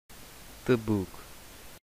The book.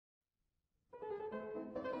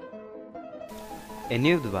 A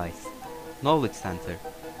new device. Knowledge Center.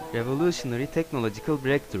 Revolutionary technological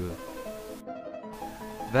breakthrough.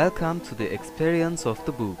 Welcome to the experience of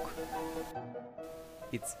the book.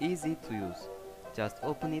 It's easy to use. Just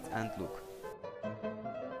open it and look.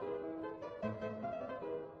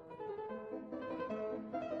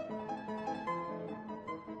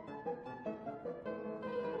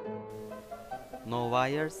 No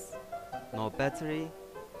wires, no battery,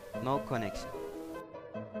 no connection.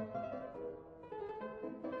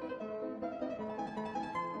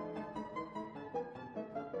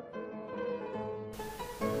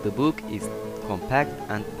 The book is compact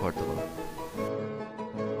and portable.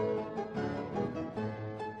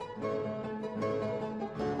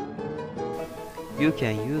 You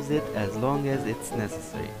can use it as long as it's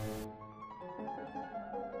necessary.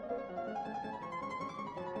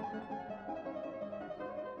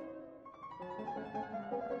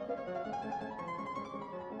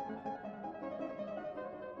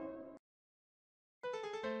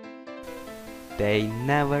 They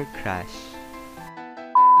never crash.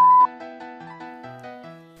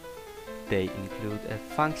 They include a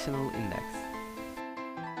functional index.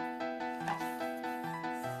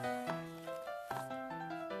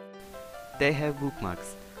 They have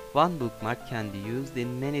bookmarks. One bookmark can be used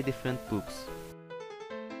in many different books.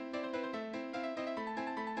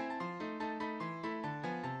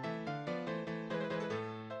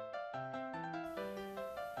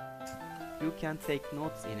 You can take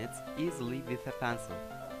notes in it easily with a pencil.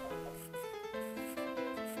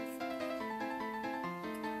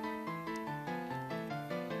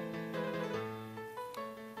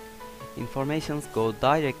 Informations go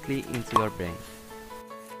directly into your brain.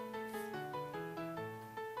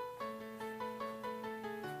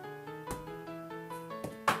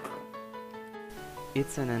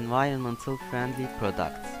 It's an environmental friendly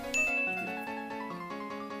product.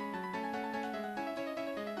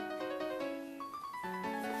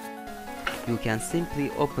 You can simply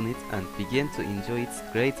open it and begin to enjoy its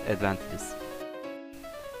great advantages.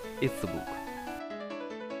 It's the book.